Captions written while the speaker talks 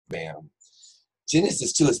Bam.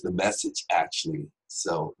 Genesis 2 is the message, actually.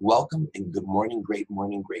 So welcome and good morning, great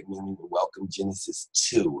morning, and welcome Genesis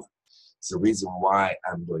 2. It's the reason why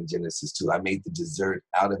I'm doing Genesis 2. I made the dessert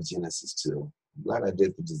out of Genesis 2. I'm glad I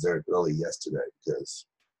did the dessert early yesterday because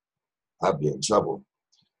I'd be in trouble.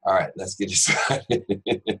 All right, let's get it started.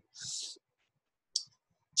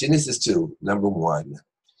 Genesis 2, number 1.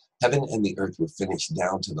 Heaven and the earth were finished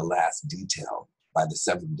down to the last detail. By the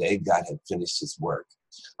seventh day, God had finished his work.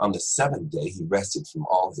 On the seventh day, he rested from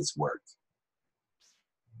all his work.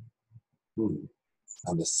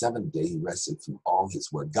 On the seventh day, he rested from all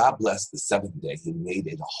his work. God blessed the seventh day. He made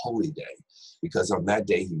it a holy day because on that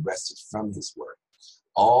day, he rested from his work.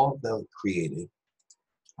 All that was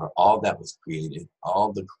created,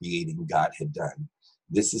 all the creating God had done.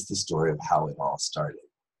 This is the story of how it all started,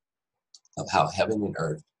 of how heaven and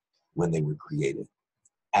earth, when they were created.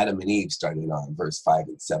 Adam and Eve started on verse 5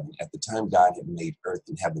 and 7. At the time God had made earth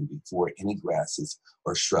and heaven before any grasses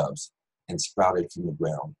or shrubs had sprouted from the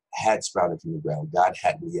ground, God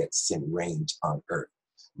hadn't yet sent rain on earth,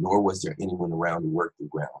 nor was there anyone around to work the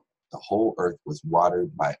ground. The whole earth was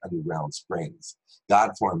watered by underground springs.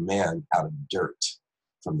 God formed man out of dirt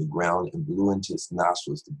from the ground and blew into his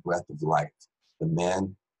nostrils the breath of life. The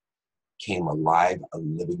man came alive, a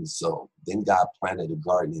living soul. Then God planted a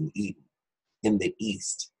garden in Eden. In the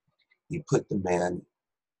east, he put the man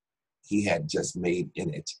he had just made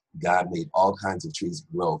in it. God made all kinds of trees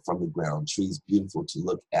grow from the ground, trees beautiful to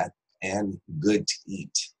look at and good to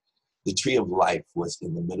eat. The tree of life was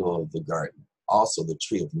in the middle of the garden, also the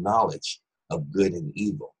tree of knowledge of good and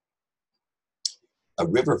evil. A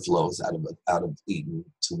river flows out of Eden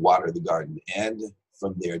to water the garden, and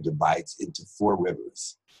from there divides into 4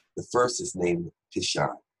 rivers. The first is named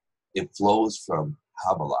Pishon. It flows from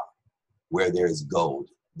Havilah, where there is gold.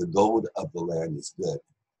 The gold of the land is good.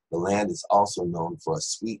 The land is also known for a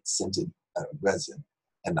sweet scented resin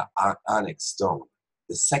and the onyx stone.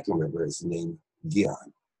 The second river is named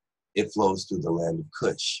Gihon. It flows through the land of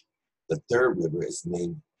Cush. The third river is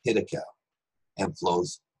named Hiddekel and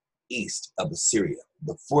flows east of Assyria.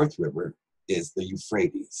 The fourth river is the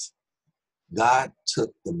Euphrates. God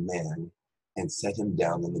took the man and set him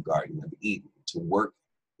down in the Garden of Eden to work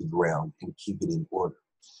the ground and keep it in order.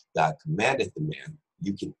 God commanded the man,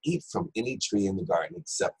 you can eat from any tree in the garden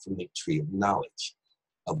except from the tree of knowledge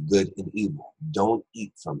of good and evil. Don't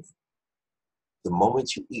eat from it. The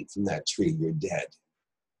moment you eat from that tree, you're dead.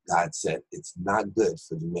 God said, it's not good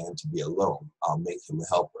for the man to be alone. I'll make him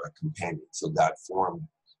a helper, a companion. So God formed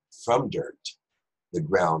from dirt, the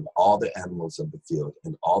ground, all the animals of the field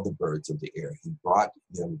and all the birds of the air. He brought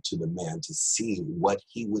them to the man to see what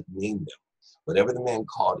he would name them. Whatever the man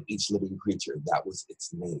called each living creature, that was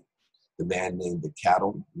its name. The man named the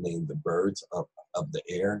cattle, named the birds of the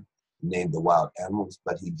air, named the wild animals,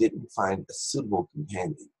 but he didn't find a suitable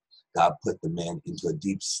companion. God put the man into a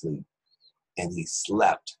deep sleep, and he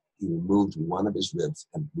slept. He removed one of his ribs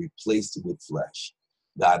and replaced it with flesh.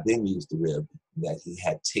 God then used the rib that he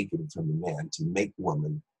had taken from the man to make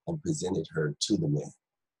woman and presented her to the man.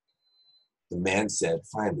 The man said,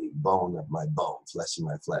 finally, bone of my bone, flesh of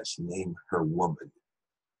my flesh, name her woman,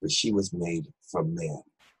 for she was made from man.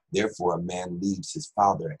 Therefore, a man leaves his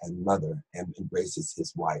father and mother and embraces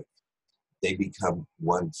his wife. They become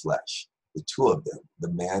one flesh. The two of them,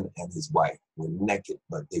 the man and his wife, were naked,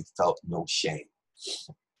 but they felt no shame.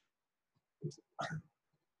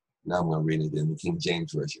 Now I'm going to read it in the King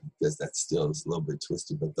James Version because that still is a little bit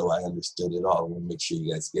twisted, but though I understood it all, I want to make sure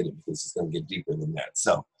you guys get it because it's going to get deeper than that.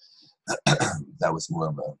 So that was more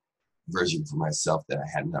of a version for myself that I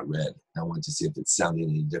had not read. I wanted to see if it sounded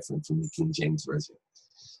any different from the King James Version.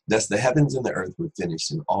 Thus the heavens and the earth were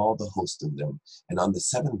finished, and all the host of them. And on the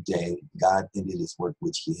seventh day, God ended his work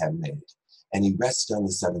which he had made. And he rested on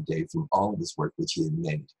the seventh day from all of his work which he had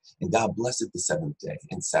made. And God blessed the seventh day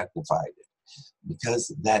and sanctified it,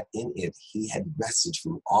 because that in it he had rested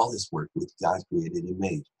from all his work which God created and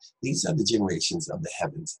made. These are the generations of the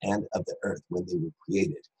heavens and of the earth when they were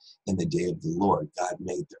created. In the day of the Lord, God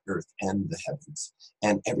made the earth and the heavens,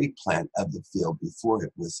 and every plant of the field before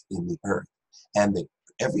it was in the earth, and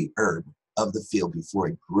every herb of the field before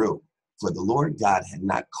it grew. For the Lord God had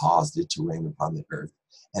not caused it to rain upon the earth,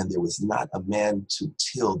 and there was not a man to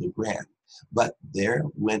till the ground. But there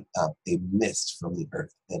went up a mist from the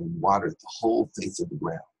earth and watered the whole face of the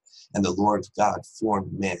ground. And the Lord God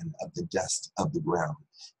formed man of the dust of the ground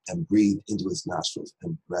and breathed into his nostrils a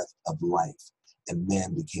breath of life. And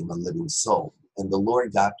man became a living soul. And the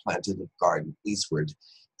Lord God planted a garden eastward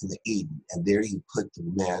in the Eden, and there he put the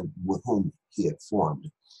man whom he had formed.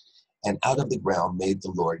 And out of the ground made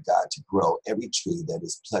the Lord God to grow every tree that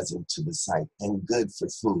is pleasant to the sight and good for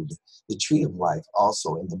food, the tree of life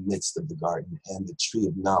also in the midst of the garden, and the tree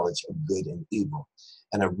of knowledge of good and evil.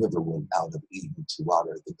 And a river went out of Eden to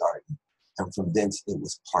water the garden. And from thence it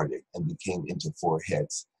was parted and became into four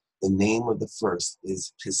heads. The name of the first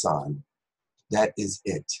is Pison. That is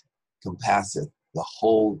it, compasseth the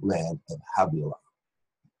whole land of Havilah.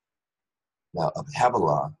 Now of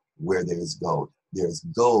Havilah, where there is gold,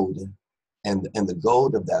 and the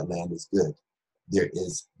gold of that land is good. There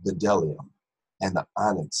is bdellium and the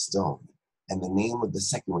onyx stone. And the name of the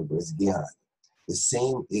second river is Gihon. The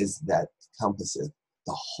same is that compasseth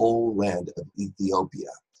the whole land of Ethiopia.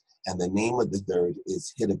 And the name of the third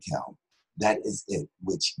is Hiddekel. That is it,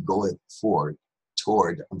 which goeth toward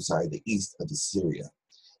the east of Assyria.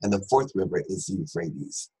 And the fourth river is the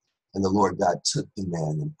Euphrates. And the Lord God took the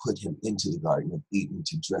man and put him into the garden of Eden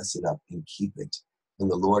to dress it up and keep it. And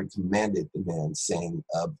the Lord commanded the man, saying,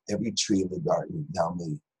 of every tree of the garden thou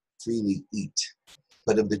may freely eat,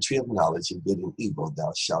 but of the tree of knowledge of good and evil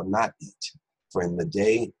thou shalt not eat. For in the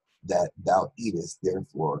day that thou eatest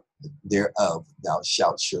thereof thou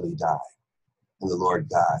shalt surely die. And the Lord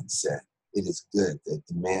God said, it is good that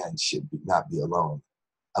the man should not be alone.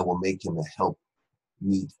 I will make him a help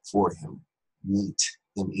meet for him, meet,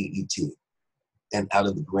 M-E-E-T. And out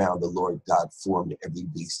of the ground the Lord God formed every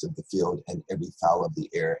beast of the field and every fowl of the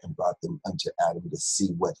air, and brought them unto Adam to see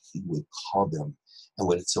what he would call them. And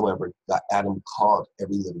whatsoever Adam called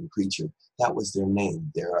every living creature, that was their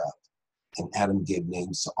name thereof. And Adam gave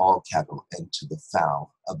names to all cattle, and to the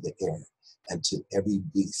fowl of the air, and to every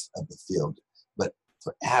beast of the field. But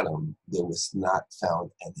for Adam there was not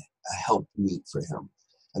found a help meet for him.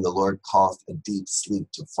 And the Lord caused a deep sleep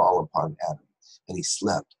to fall upon Adam, and he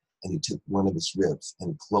slept. And he took one of his ribs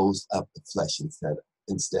and closed up the flesh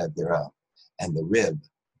instead thereof. And the rib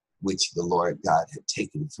which the Lord God had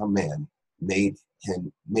taken from man made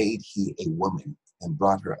he a woman, and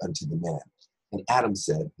brought her unto the man. And Adam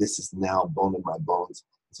said, this is now bone of my bones,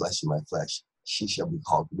 flesh of my flesh. She shall be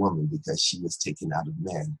called woman, because she was taken out of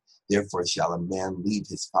man. Therefore shall a man leave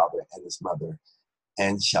his father and his mother,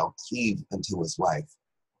 and shall cleave unto his wife,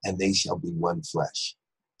 and they shall be one flesh.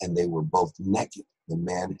 And they were both naked, the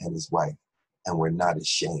man and his wife, and were not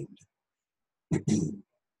ashamed.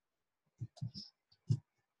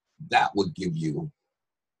 That would give you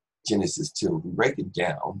Genesis 2. We break it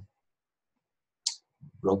down,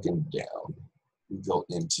 broken down, we go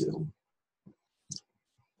into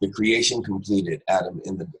the creation completed, Adam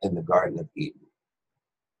in the Garden of Eden.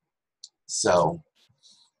 So,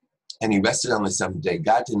 and he rested on the seventh day.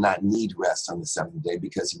 God did not need rest on the seventh day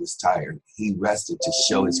because he was tired. He rested to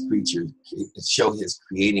show his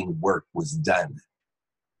creating work was done,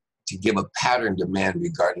 to give a pattern to man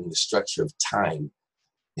regarding the structure of time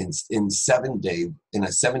in a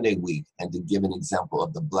 7-day week, and to give an example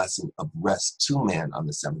of the blessing of rest to man on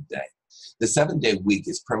the seventh day. The 7-day week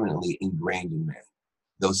is permanently ingrained in man.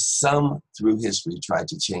 Though some through history tried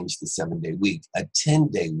to change the 7-day week, a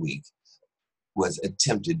 10-day week was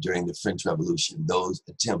attempted during the French Revolution. Those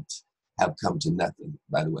attempts have come to nothing,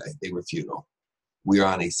 by the way. They were futile. We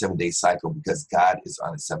are on a 7-day cycle because God is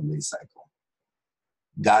on a 7-day cycle.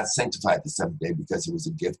 God sanctified the seventh day because it was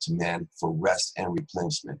a gift to man for rest and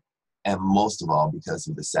replenishment. And most of all, because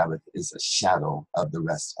of the Sabbath is a shadow of the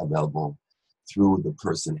rest available through the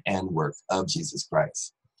person and work of Jesus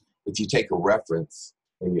Christ. If you take a reference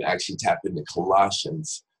and you actually tap into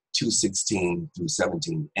Colossians 2:16 through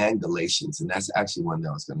 17 and Galatians, and that's actually one that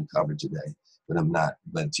I was going to cover today, but I'm not.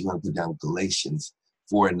 But you want to put down Galatians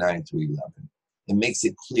 4:9 through 11. It makes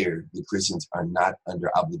it clear that Christians are not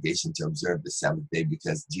under obligation to observe the Sabbath day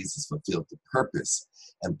because Jesus fulfilled the purpose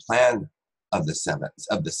and plan of the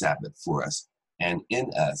Sabbath for us and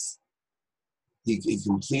in us. He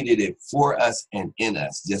completed it for us and in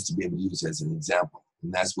us, just to be able to use it as an example.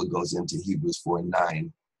 And that's what goes into Hebrews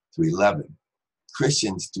 4:9 through 11.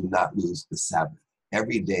 Christians do not lose the Sabbath.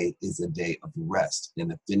 Every day is a day of rest in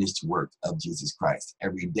the finished work of Jesus Christ.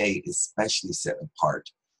 Every day is specially set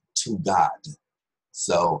apart to God.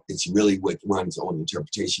 So it's really what one's own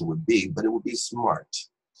interpretation would be, but it would be smart.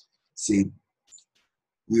 See,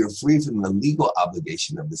 we are free from the legal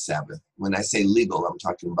obligation of the Sabbath. When I say legal, I'm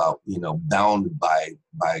talking about, bound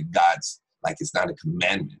by God's, like it's not a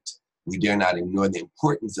commandment. We dare not ignore the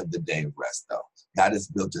importance of the day of rest, though. God has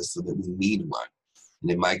built us so that we need one. And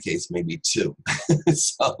in my case, maybe two.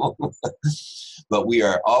 But we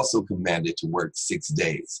are also commanded to work 6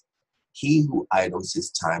 days. He who idles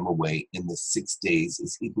his time away in the 6 days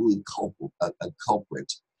is equally a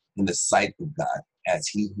culprit in the sight of God as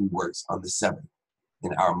he who works on the seventh.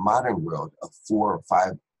 In our modern world of 4 or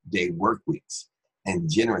 5 day work weeks and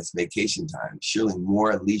generous vacation time, surely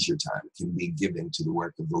more leisure time can be given to the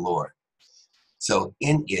work of the Lord. So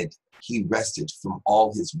in it, he rested from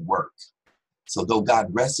all his work. So though God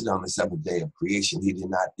rested on the seventh day of creation, he did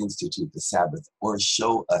not institute the Sabbath or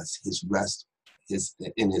show us his rest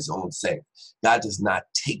in his own sake. God does not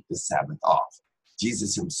take the Sabbath off.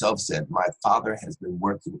 Jesus himself said, my Father has been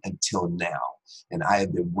working until now, and I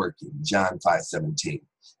have been working. John 5:17.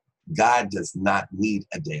 God does not need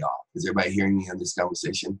a day off. Is everybody hearing me on this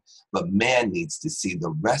conversation? But man needs to see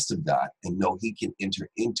the rest of God and know he can enter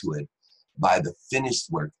into it by the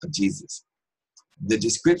finished work of Jesus. The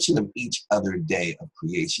description of each other day of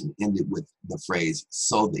creation ended with the phrase,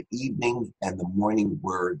 so the evening and the morning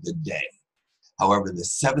were the day. However, the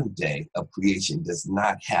seventh day of creation does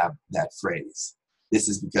not have that phrase. This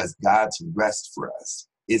is because God's rest for us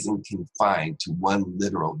isn't confined to one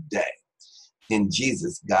literal day. In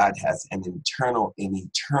Jesus, God has an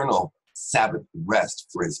eternal Sabbath rest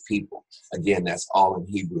for his people. Again, that's all in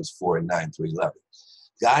Hebrews 4:9-11.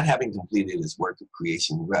 God, having completed his work of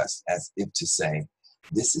creation, rests as if to say,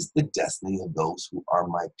 this is the destiny of those who are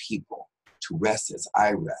my people, to rest as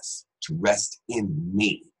I rest, to rest in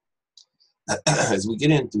me. As we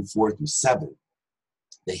get in through 4-7,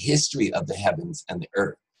 the history of the heavens and the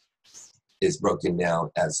earth is broken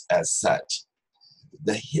down as such.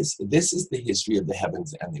 This is the history of the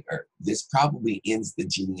heavens and the earth. This probably ends the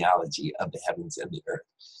genealogy of the heavens and the earth,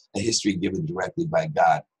 a history given directly by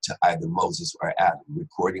God to either Moses or Adam,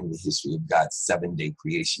 recording the history of God's 7-day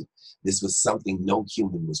creation. This was something no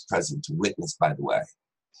human was present to witness, by the way.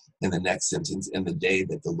 In the next sentence, in the day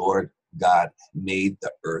that the Lord God made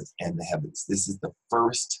the earth and the heavens. This is the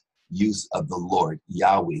first use of the Lord,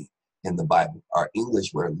 Yahweh, in the Bible. Our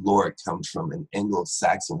English word Lord comes from an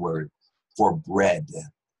Anglo-Saxon word for bread,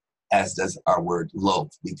 as does our word loaf,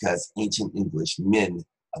 because ancient English men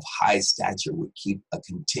of high stature would keep a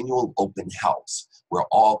continual open house where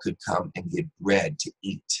all could come and get bread to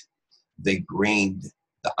eat. They gained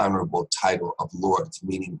the honorable title of lords,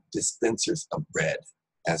 meaning dispensers of bread.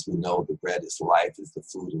 As we know, the bread is life, is the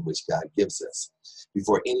food in which God gives us.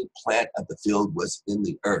 Before any plant of the field was in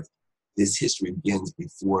the earth, this history begins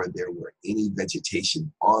before there were any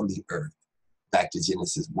vegetation on the earth. Back to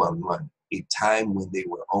Genesis 1:1, a time when they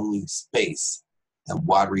were only space and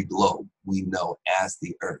watery globe we know as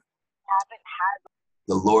the earth.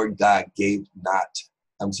 The Lord God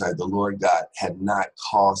had not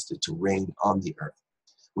caused it to rain on the earth.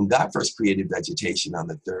 When God first created vegetation on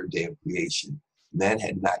the third day of creation, man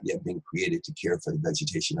had not yet been created to care for the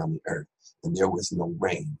vegetation on the earth, and there was no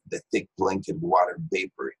rain. The thick blanket of water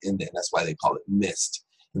vapor in there, that's why they call it mist,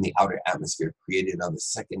 in the outer atmosphere created on the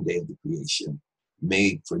second day of the creation,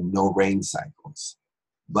 made for no rain cycles,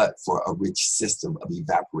 but for a rich system of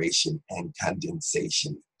evaporation and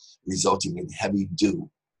condensation, resulting in heavy dew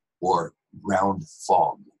or ground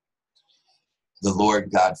fog. The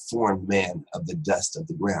Lord God formed man of the dust of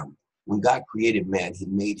the ground. When God created man, he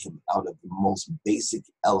made him out of the most basic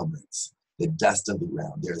elements, the dust of the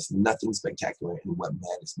ground. There is nothing spectacular in what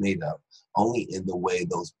man is made of, only in the way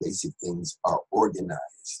those basic things are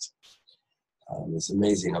organized. It's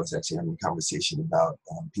amazing. I was actually having a conversation about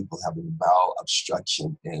people having bowel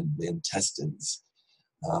obstruction in the intestines,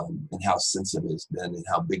 and how sensitive it's been and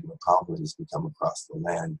how big of a problem it has become across the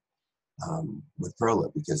land with Perla,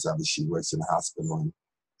 because obviously she works in the hospital and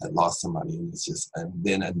had lost somebody, and it's just, and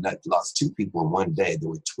then I lost 2 people in one day. They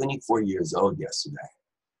were 24 years old yesterday,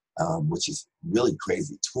 which is really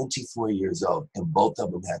crazy. 24 years old, and both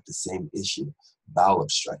of them had the same issue, bowel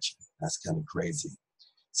obstruction. That's kind of crazy.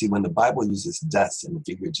 See, when the Bible uses dust in a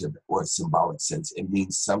figurative or symbolic sense, it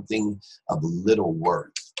means something of little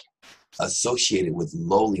worth, associated with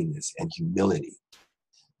lowliness and humility.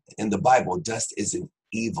 In the Bible, dust isn't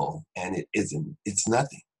evil, and it's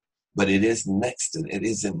nothing, but it is next to, it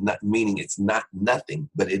isn't not, meaning it's not nothing,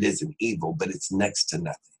 but it isn't evil, but it's next to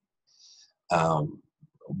nothing.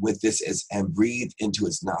 With this and breathed into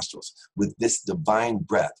his nostrils. With this divine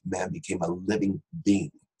breath, man became a living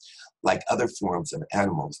being. Like other forms of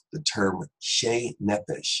animals, the term Shei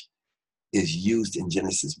Nefesh is used in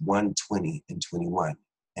Genesis 1:20 and 21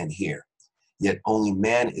 and here. Yet only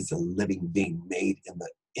man is a living being made in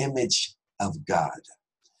the image of God.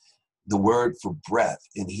 The word for breath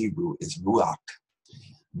in Hebrew is ruach.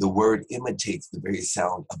 The word imitates the very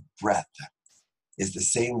sound of breath. It's the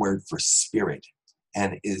same word for spirit,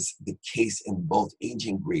 and is the case in both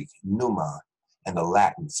ancient Greek, pneuma, and the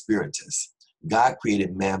Latin spiritus. God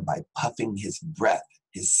created man by puffing his breath,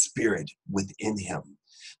 his spirit, within him.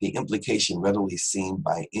 The implication readily seen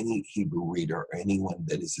by any Hebrew reader or anyone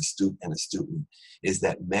that is astute and a student is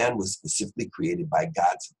that man was specifically created by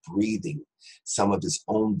God's breathing some of his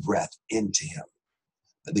own breath into him.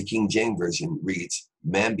 The King James Version reads,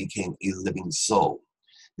 man became a living soul.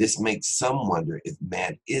 This makes some wonder if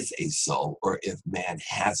man is a soul or if man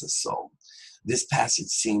has a soul. This passage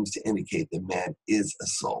seems to indicate that man is a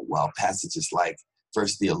soul, while passages like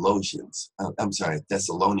Thessalonians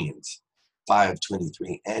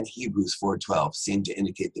 5:23 and Hebrews 4:12 seem to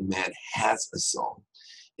indicate that man has a soul.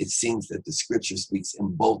 It seems that the scripture speaks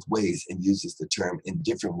in both ways and uses the term in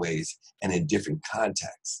different ways and in different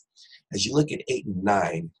contexts. As you look at 8 and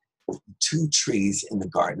 9, two trees in the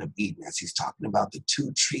Garden of Eden, as he's talking about the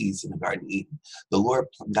two trees in the Garden of Eden, the Lord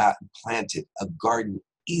God planted a garden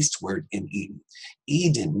eastward in Eden.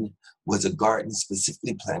 Eden was a garden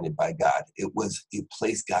specifically planted by God. It was a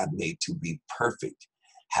place God made to be perfect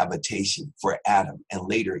habitation for Adam and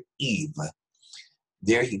later Eve.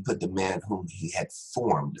 There he put the man whom he had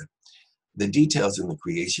formed. The details in the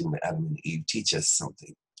creation of Adam and Eve teach us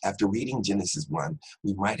something. After reading Genesis 1,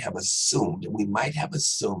 we might have assumed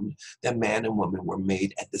that man and woman were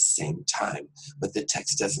made at the same time, but the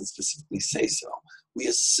text doesn't specifically say so. We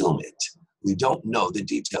assume it. We don't know the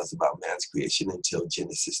details about man's creation until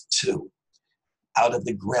Genesis 2. Out of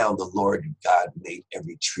the ground, the Lord God made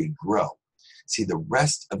every tree grow. See, the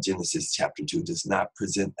rest of Genesis chapter 2 does not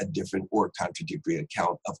present a different or contradictory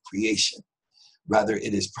account of creation. Rather,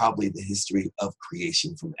 it is probably the history of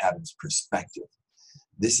creation from Adam's perspective.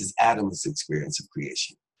 This is Adam's experience of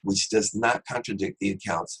creation, which does not contradict the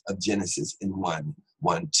accounts of Genesis in 1,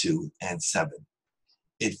 2, and 7.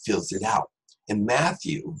 It fills it out. In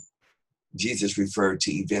Matthew, Jesus referred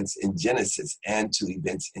to events in Genesis and to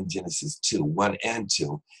events in Genesis 2, 1 and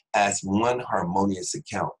 2, as one harmonious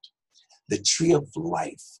account. The tree of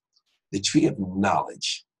life, the tree of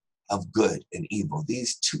knowledge of good and evil,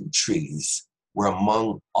 these two trees were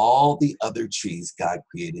among all the other trees God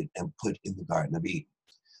created and put in the Garden of Eden.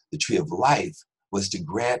 The tree of life was to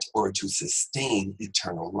grant or to sustain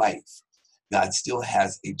eternal life. God still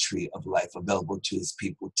has a tree of life available to his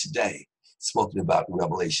people today, spoken about in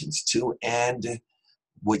Revelations 2 and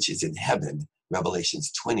which is in heaven,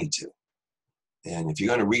 Revelations 22. And if you're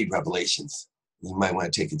going to read Revelations, you might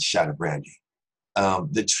want to take a shot of brandy.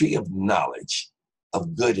 The tree of knowledge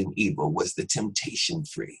of good and evil was the temptation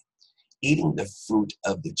free. Eating the fruit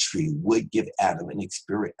of the tree would give Adam an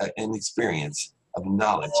experience of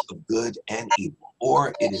knowledge of good and evil,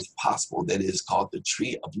 or it is possible that it is called the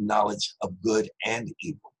tree of knowledge of good and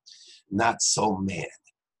evil. Not so man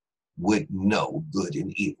would know good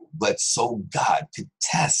and evil, but so God could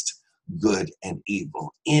test good and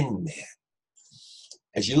evil in man.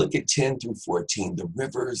 As you look at 10 through 14, the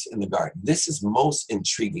rivers in the garden, this is most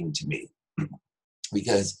intriguing to me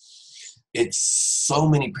because it's so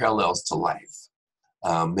many parallels to life.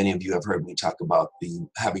 Many of you have heard me talk about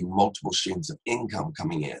having multiple streams of income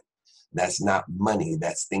coming in. That's not money,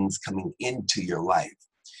 that's things coming into your life.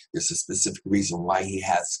 There's a specific reason why he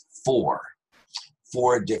has four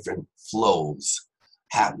different flows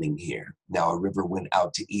happening here. Now a river went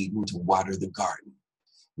out to Eden to water the garden,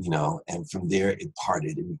 and from there it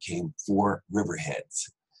parted and became 4 riverheads.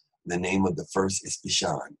 The name of the first is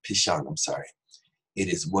Pishon. It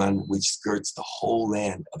is one which skirts the whole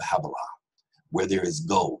land of Havilah, where there is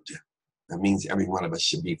gold. That means every one of us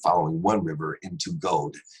should be following one river into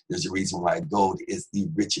gold. There's a reason why gold is the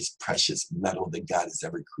richest precious metal that God has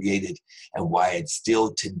ever created, and why it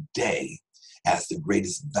still today has the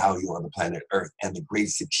greatest value on the planet Earth and the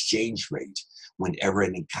greatest exchange rate whenever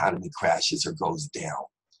an economy crashes or goes down.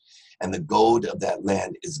 And the gold of that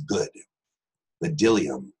land is good. The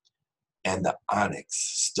bdellium and the onyx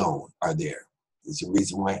stone are there. There's a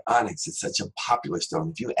reason why onyx is such a popular stone.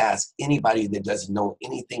 If you ask anybody that doesn't know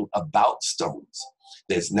anything about stones,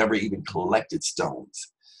 that's never even collected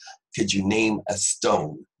stones, could you name a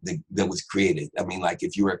stone that was created? I mean, like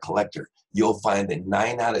if you were a collector, you'll find that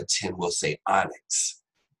 9 out of 10 will say onyx.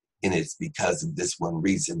 And it's because of this one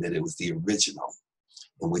reason, that it was the original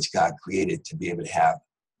in which God created to be able to have,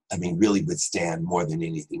 really withstand more than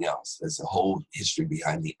anything else. There's a whole history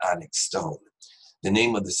behind the onyx stone. The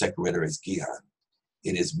name of the second river is Gihon.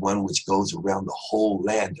 It is one which goes around the whole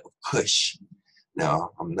land of Cush. Now,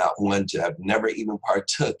 I've never even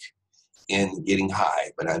partook in getting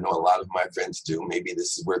high, but I know a lot of my friends do. Maybe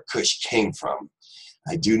this is where Cush came from.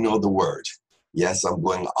 I do know the word. Yes, I'm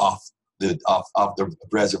going off the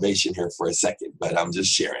reservation here for a second, but I'm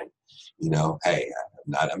just sharing. Hey,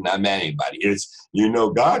 I'm not mad at anybody. It's,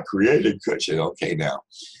 God created Cush. Okay, now.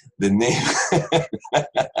 The name,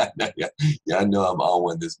 yeah, I know I'm on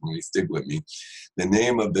one this morning. Stick with me. The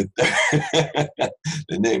name of the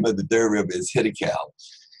the name of the third river is Hiddekel.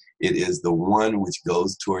 It is the one which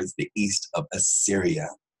goes towards the east of Assyria.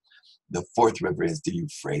 The fourth river is the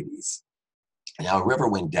Euphrates. Now, a river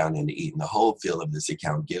went down into Eden. The whole feel of this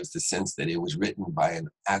account gives the sense that it was written by an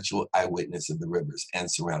actual eyewitness of the rivers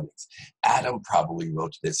and surroundings. Adam probably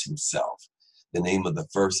wrote this himself. The name of the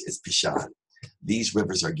first is Pishon. These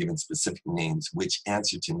rivers are given specific names which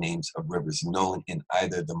answer to names of rivers known in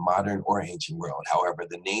either the modern or ancient world. However,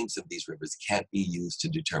 the names of these rivers can't be used to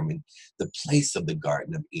determine the place of the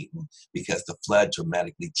Garden of Eden because the flood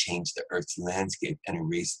dramatically changed the earth's landscape and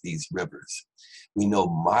erased these rivers. We know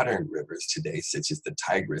modern rivers today, such as the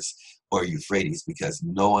Tigris or Euphrates, because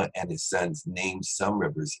Noah and his sons named some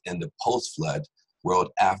rivers in the post-flood world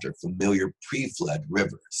after familiar pre-flood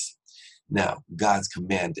rivers. Now, God's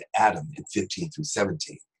command to Adam in 15 through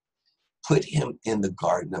 17, put him in the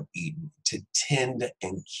Garden of Eden to tend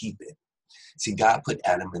and keep it. See, God put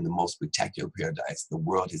Adam in the most spectacular paradise the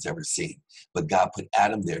world has ever seen, but God put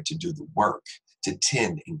Adam there to do the work, to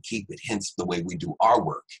tend and keep it, hence the way we do our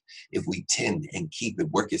work. If we tend and keep it,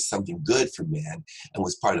 work is something good for man and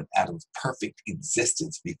was part of Adam's perfect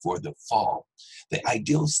existence before the fall. The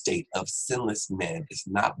ideal state of sinless man is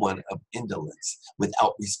not one of indolence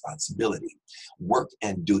without responsibility. Work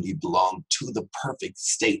and duty belong to the perfect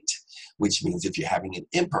state, which means if you're having an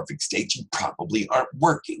imperfect state, you probably aren't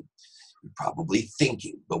working. You're probably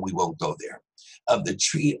thinking, but we won't go there. Of the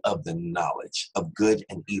tree of the knowledge of good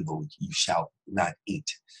and evil you shall not eat.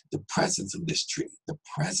 The presence of this tree, the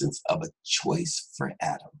presence of a choice for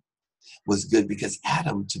Adam was good because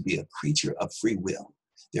Adam, to be a creature of free will,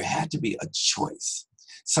 there had to be a choice,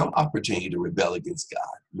 some opportunity to rebel against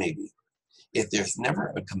God, maybe. If there's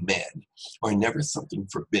never a command or never something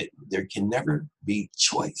forbidden, there can never be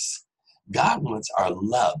choice. God wants our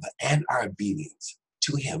love and our obedience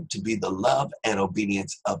to him to be the love and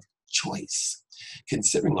obedience of choice.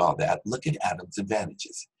 Considering all that, look at Adam's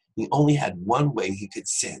advantages. He only had one way he could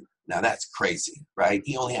sin. Now that's crazy, right?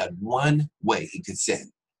 He only had one way he could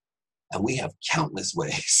sin. And we have countless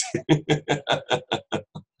ways.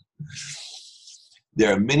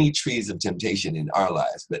 There are many trees of temptation in our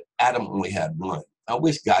lives, but Adam only had one. I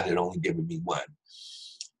wish God had only given me one.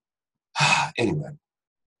 Anyway,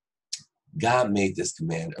 God made this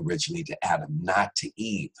command originally to Adam, not to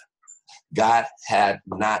Eve. God had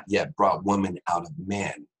not yet brought woman out of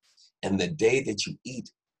man. And the day that you eat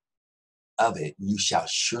of it, you shall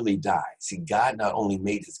surely die. See, God not only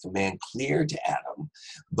made his command clear to Adam,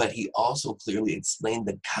 but he also clearly explained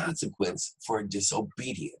the consequence for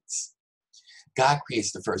disobedience. God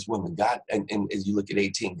creates the first woman. God, and as you look at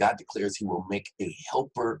 18, God declares he will make a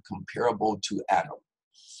helper comparable to Adam.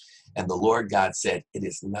 And the Lord God said, it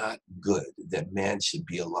is not good that man should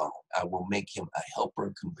be alone. I will make him a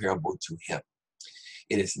helper comparable to him.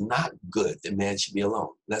 It is not good that man should be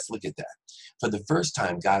alone. Let's look at that. For the first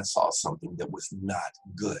time, God saw something that was not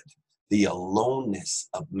good, the aloneness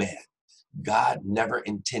of man. God never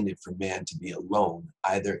intended for man to be alone,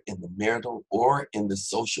 either in the marital or in the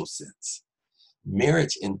social sense.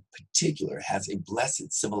 Marriage in particular has a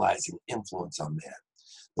blessed civilizing influence on man.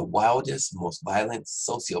 The wildest, most violent,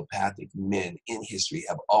 sociopathic men in history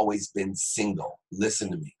have always been single. Listen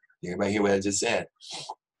to me. Everybody hear what I just said?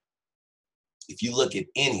 If you look at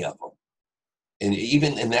any of them,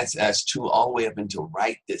 and that's true all the way up until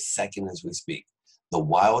right this second as we speak, the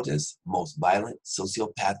wildest, most violent,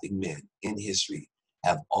 sociopathic men in history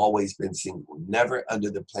have always been single, never under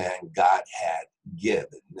the plan God had given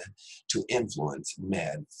to influence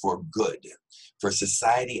man for good. For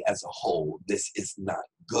society as a whole, this is not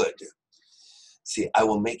good. See, I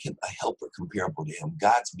will make him a helper comparable to him.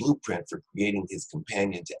 God's blueprint for creating his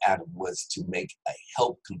companion to Adam was to make a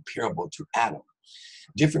help comparable to Adam.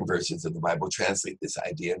 Different versions of the Bible translate this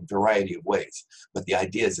idea in a variety of ways, but the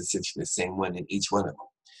idea is essentially the same one in each one of them.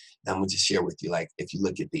 And I'm going to share with you, like, if you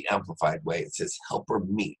look at the Amplified way, it says helper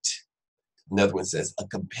meet. Another one says a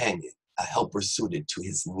companion, a helper suited to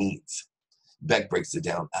his needs. Beck breaks it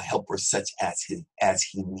down, a helper such as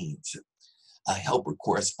he needs. A helper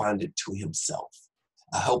corresponded to himself.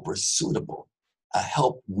 A helper suitable. A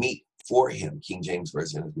help meet for him, King James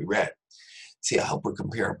Version as we read. See, a helper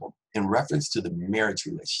comparable. In reference to the marriage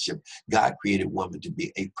relationship, God created woman to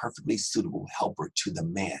be a perfectly suitable helper to the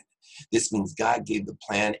man. This means God gave the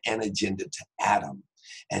plan and agenda to Adam,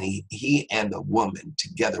 and he and the woman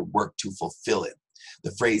together worked to fulfill it.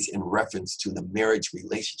 The phrase in reference to the marriage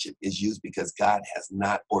relationship is used because God has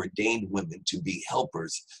not ordained women to be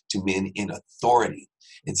helpers to men in authority,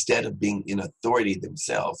 instead of being in authority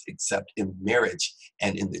themselves, except in marriage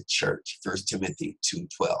and in the church. 1 Timothy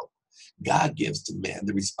 2:12. God gives to man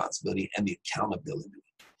the responsibility and the accountability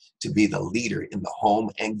to be the leader in the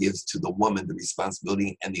home, and gives to the woman the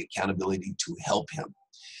responsibility and the accountability to help him.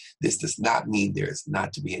 This does not mean there is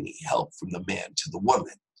not to be any help from the man to the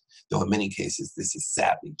woman. Though in many cases this is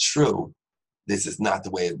sadly true, this is not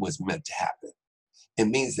the way it was meant to happen. It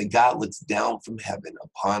means that God looks down from heaven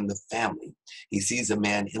upon the family. He sees a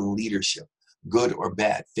man in leadership, good or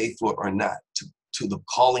bad, faithful or not, to the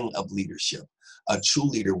calling of leadership. A true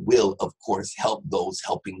leader will, of course, help those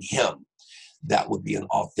helping him. That would be an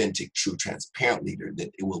authentic, true, transparent leader,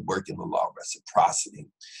 that it will work in the law of reciprocity.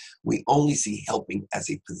 We only see helping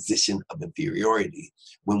as a position of inferiority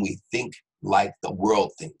when we think like the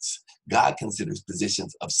world thinks. God considers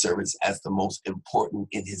positions of service as the most important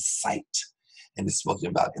in his sight, and is spoken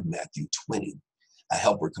about in Matthew 20. A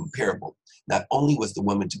helper comparable. Not only was the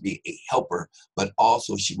woman to be a helper, but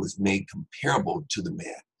also she was made comparable to the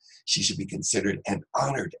man. She should be considered and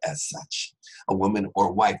honored as such. A woman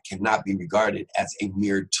or wife cannot be regarded as a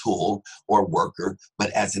mere tool or worker,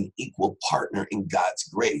 but as an equal partner in God's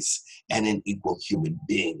grace and an equal human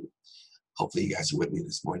being. Hopefully you guys are with me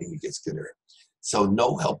this morning. It gets gooder. So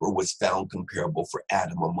no helper was found comparable for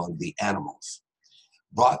Adam among the animals.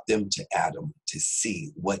 Brought them to Adam to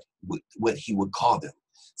see what he would call them.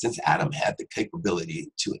 Since Adam had the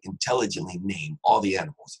capability to intelligently name all the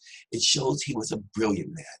animals, it shows he was a brilliant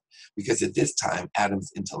man, because at this time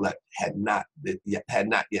Adam's intellect had not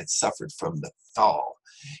yet suffered from the fall.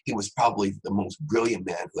 He was probably the most brilliant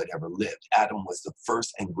man who had ever lived. Adam was the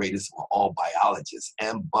first and greatest of all biologists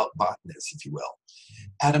and botanists, if you will.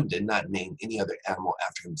 Adam did not name any other animal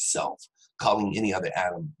after himself, calling any other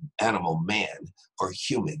animal man or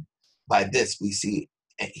human. By this, we see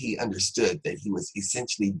he understood that he was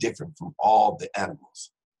essentially different from all the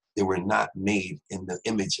animals. They were not made in the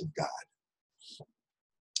image of God.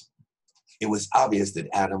 It was obvious that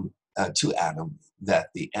Adam that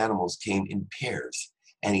the animals came in pairs,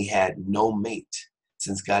 and he had no mate.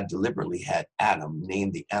 Since God deliberately had Adam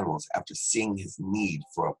name the animals after seeing his need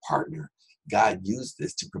for a partner, God used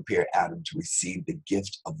this to prepare Adam to receive the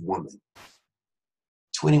gift of woman.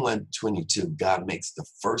 21:22, God makes the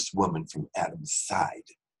first woman from Adam's side.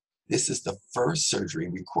 This is the first surgery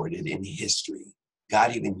recorded in history.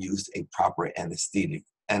 God even used a proper anesthetic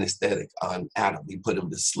on Adam. He put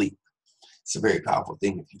him to sleep. It's a very powerful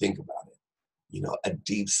thing if you think about it. You know, a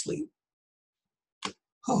deep sleep.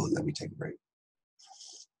 Oh, let me take a break.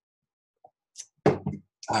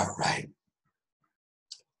 All right.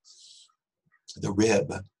 The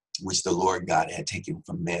rib, which the Lord God had taken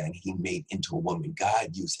from man, he made into a woman.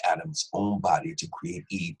 God used Adam's own body to create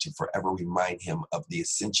Eve, to forever remind him of the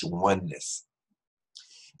essential oneness.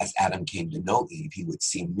 As Adam came to know Eve, he would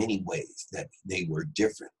see many ways that they were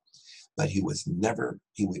different, but he must never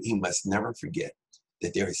forget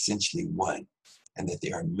that they're essentially one, and that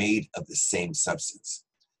they are made of the same substance.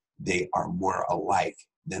 They are more alike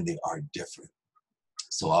than they are different.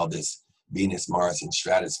 So all this Venus, Mars, and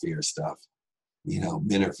stratosphere stuff, you know,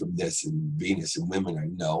 men are from this and Venus and women are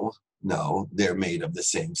no, they're made of the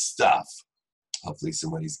same stuff. Hopefully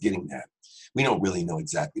somebody's getting that. We don't really know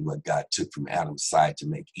exactly what God took from Adam's side to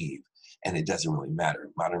make Eve, and it doesn't really matter.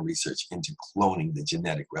 Modern research into cloning, the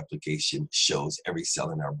genetic replication, shows every cell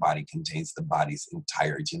in our body contains the body's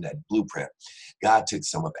entire genetic blueprint. God took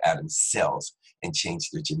some of Adam's cells and changed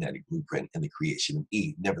their genetic blueprint in the creation of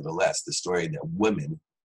Eve. Nevertheless, the story that women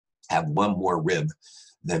have one more rib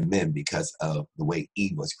than men because of the way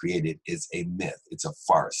Eve was created is a myth. It's a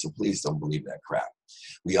farce. So please don't believe that crap.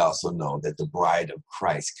 We also know that the bride of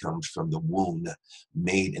Christ comes from the wound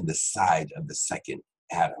made in the side of the second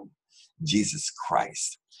Adam, Jesus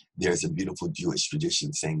Christ. There's a beautiful Jewish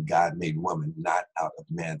tradition saying God made woman not out of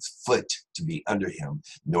man's foot to be under him,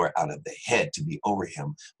 nor out of the head to be over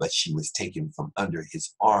him, but she was taken from under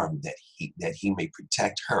his arm that he may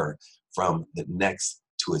protect her from the next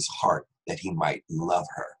to his heart, that he might love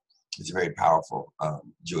her. It's a very powerful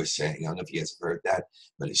Jewish saying. I don't know if you guys have heard that,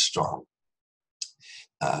 but it's strong.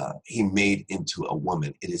 He made into a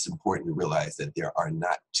woman. It is important to realize that there are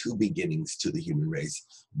not two beginnings to the human race,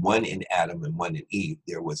 one in Adam and one in Eve.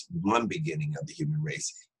 There was one beginning of the human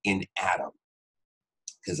race in Adam,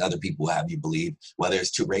 because other people have you believe, well,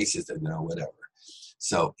 there's two races, and no, whatever.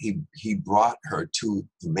 So he brought her to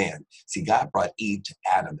the man. See, God brought Eve to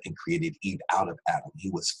Adam and created Eve out of Adam. He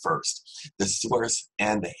was first, the source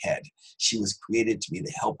and the head. She was created to be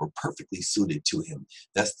the helper perfectly suited to him.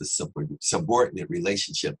 Thus, the subordinate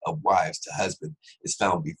relationship of wives to husband is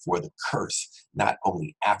found before the curse, not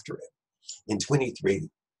only after it. In 23,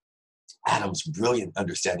 Adam's brilliant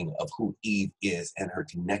understanding of who Eve is and her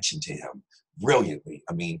connection to him, brilliantly.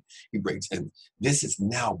 I mean, he breaks, and this is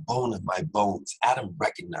now bone of my bones. Adam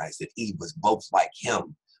recognized that Eve was both like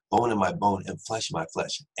him, bone of my bone and flesh of my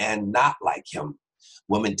flesh, and not like him,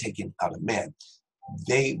 woman taken out of man.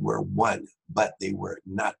 They were one, but they were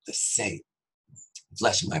not the same.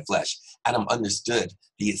 Flesh of my flesh. Adam understood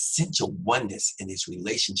the essential oneness in his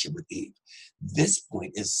relationship with Eve. This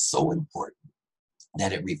point is so important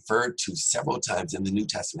that it referred to several times in the New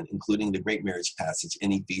Testament, including the great marriage passage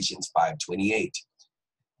in Ephesians 5:28.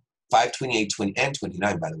 5:28, 20, and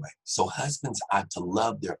 29, by the way. So husbands ought to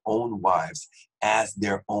love their own wives as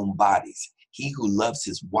their own bodies. He who loves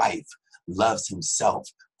his wife loves himself,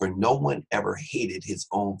 for no one ever hated his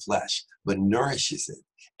own flesh, but nourishes it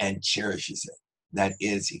and cherishes it. That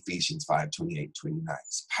is Ephesians 5:28, 29.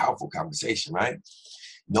 It's a powerful conversation, right?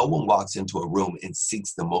 No one walks into a room and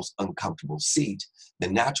seeks the most uncomfortable seat. The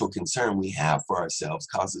natural concern we have for ourselves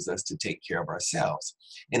causes us to take care of ourselves.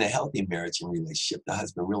 In a healthy marriage and relationship, the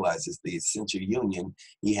husband realizes the essential union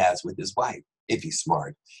he has with his wife, if he's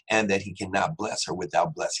smart, and that he cannot bless her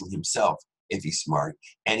without blessing himself, if he's smart,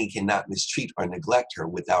 and he cannot mistreat or neglect her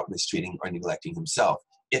without mistreating or neglecting himself,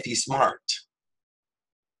 if he's smart.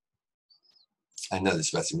 I know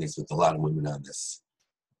this resonates with a lot of women on this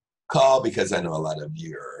call because I know a lot of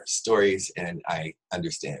your stories and I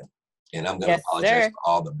understand. And I'm going to apologize for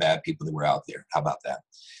all the bad people that were out there. How about that?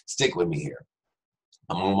 Stick with me here.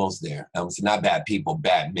 I'm almost there. It's not bad people,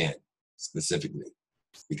 bad men specifically,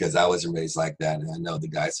 because I wasn't raised like that. And I know the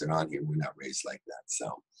guys that are on here were not raised like that.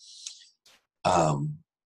 So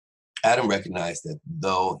Adam recognized that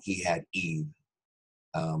though he had Eve,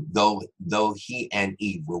 though he and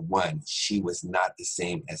Eve were one, she was not the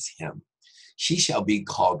same as him. She shall be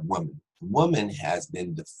called woman. Woman has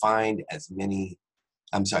been defined as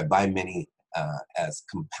by many as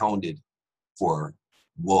compounded for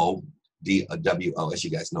woe, D-W-O, as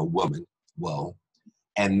you guys know, woman, woe,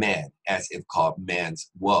 and man, as if called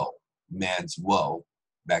man's woe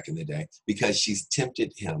back in the day, because she's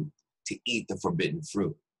tempted him to eat the forbidden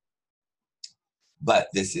fruit. But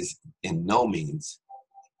this is in no means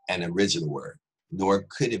an original word, nor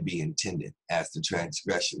could it be intended, as the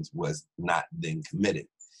transgressions was not then committed.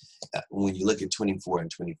 When you look at 24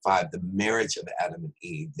 and 25, the marriage of Adam and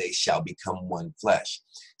Eve, they shall become one flesh.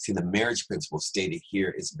 See, the marriage principle stated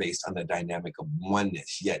here is based on the dynamic of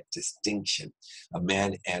oneness, yet distinction. A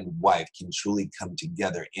man and wife can truly come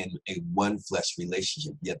together in a one flesh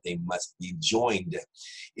relationship, yet they must be joined.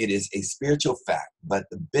 It is a spiritual fact, but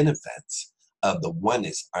the benefits of the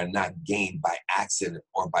oneness are not gained by accident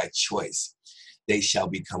or by choice. They shall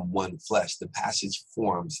become one flesh. The passage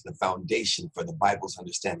forms the foundation for the Bible's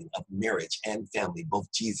understanding of marriage and family.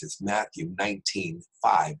 Both Jesus, Matthew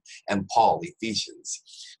 19:5, and Paul, Ephesians,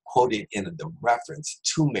 quoted in the reference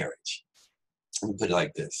to marriage. Let me put it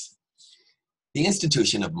like this. The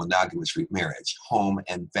institution of monogamous marriage, home,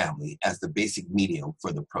 and family as the basic medium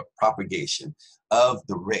for the propagation of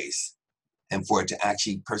the race and for it to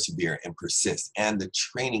actually persevere and persist. And the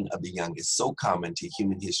training of the young is so common to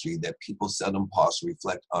human history that people seldom pause to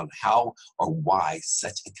reflect on how or why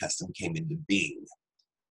such a custom came into being.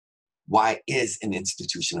 Why is an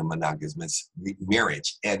institution of monogamous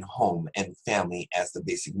marriage and home and family as the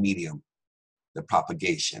basic medium, the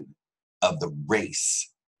propagation of the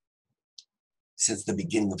race since the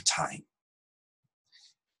beginning of time?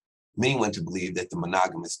 Many want to believe that the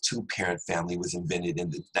monogamous two-parent family was invented in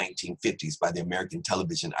the 1950s by the American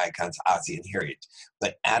television icons Ozzie and Harriet,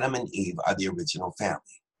 but Adam and Eve are the original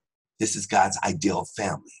family. This is God's ideal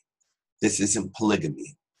family. This isn't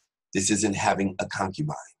polygamy. This isn't having a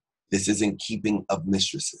concubine. This isn't keeping of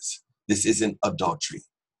mistresses. This isn't adultery.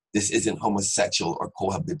 This isn't homosexual or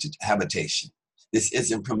cohabitation. This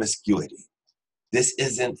isn't promiscuity. This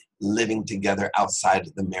isn't living together outside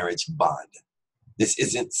the marriage bond. This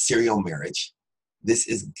isn't serial marriage. This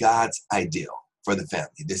is God's ideal for the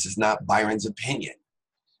family. This is not Byron's opinion.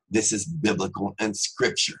 This is biblical and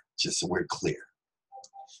scripture, just so we're clear.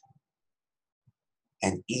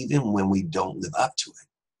 And even when we don't live up to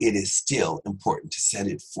it, it is still important to set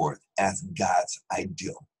it forth as God's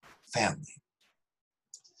ideal family.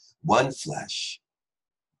 One flesh.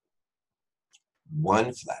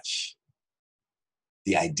 One flesh.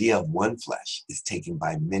 The idea of one flesh is taken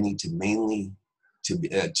by many to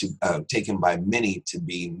taken by many to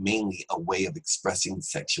be mainly a way of expressing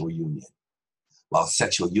sexual union. While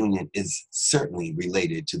sexual union is certainly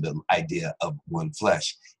related to the idea of one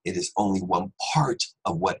flesh, it is only one part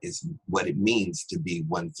of what it means to be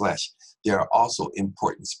one flesh. There are also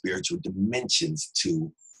important spiritual dimensions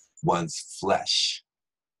to one's flesh.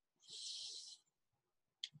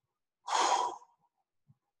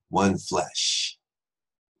 One flesh.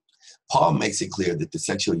 Paul makes it clear that the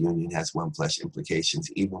sexual union has one flesh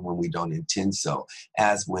implications, even when we don't intend so,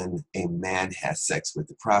 as when a man has sex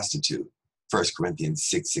with a prostitute. 1 Corinthians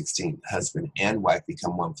 6:16, husband and wife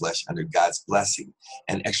become one flesh under God's blessing.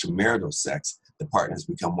 And extramarital sex, the partners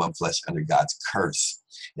become one flesh under God's curse.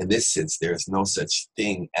 In this sense, there is no such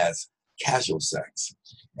thing as casual sex.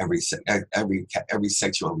 Every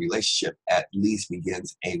sexual relationship at least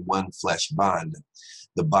begins a one flesh bond.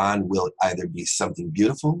 The bond will either be something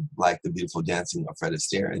beautiful, like the beautiful dancing of Fred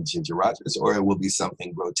Astaire and Ginger Rogers, or it will be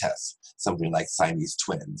something grotesque, something like Siamese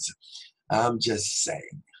twins. I'm just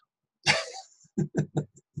saying.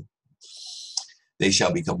 They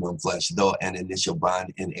shall become one flesh, though an initial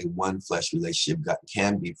bond in a one flesh relationship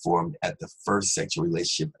can be formed at the first sexual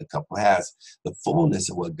relationship a couple has. The fullness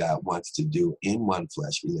of what God wants to do in one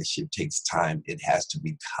flesh relationship takes time. It has to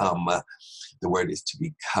become. The word is to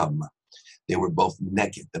become. They were both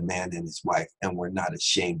naked, the man and his wife, and were not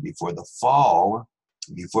ashamed before the fall.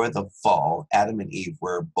 Before the fall, Adam and Eve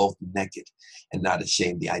were both naked and not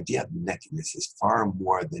ashamed. The idea of nakedness is far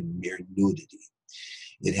more than mere nudity.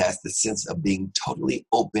 It has the sense of being totally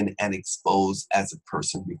open and exposed as a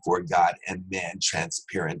person before God and man,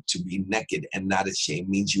 transparent. To be naked and not ashamed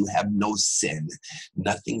means you have no sin,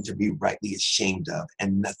 nothing to be rightly ashamed of,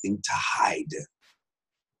 and nothing to hide.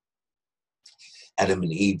 Adam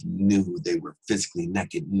and Eve knew they were physically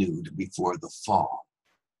naked, nude before the fall.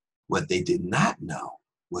 What they did not know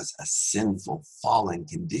was a sinful, fallen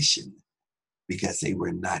condition, because they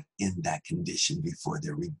were not in that condition before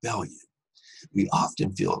their rebellion. We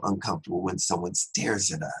often feel uncomfortable when someone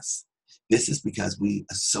stares at us. This is because we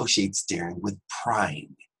associate staring with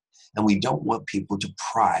prying, and we don't want people to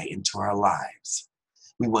pry into our lives.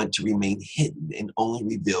 We want to remain hidden and only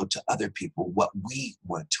reveal to other people what we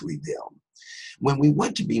want to reveal. When we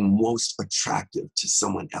want to be most attractive to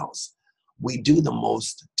someone else, we do the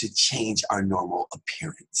most to change our normal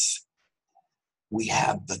appearance. We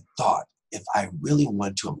have the thought, if I really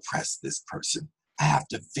want to impress this person, I have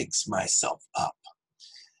to fix myself up.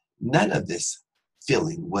 None of this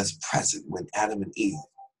feeling was present when Adam and Eve,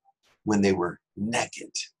 when they were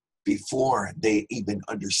naked, before they even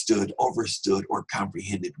understood, overstood, or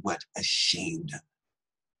comprehended what ashamed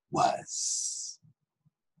was.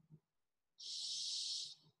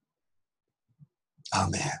 Oh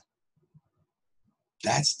man,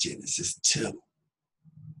 that's Genesis 2.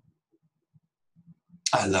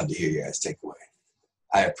 I'd love to hear your guys' takeaway.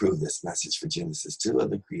 I approve this message for Genesis 2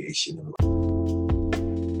 of the creation of life.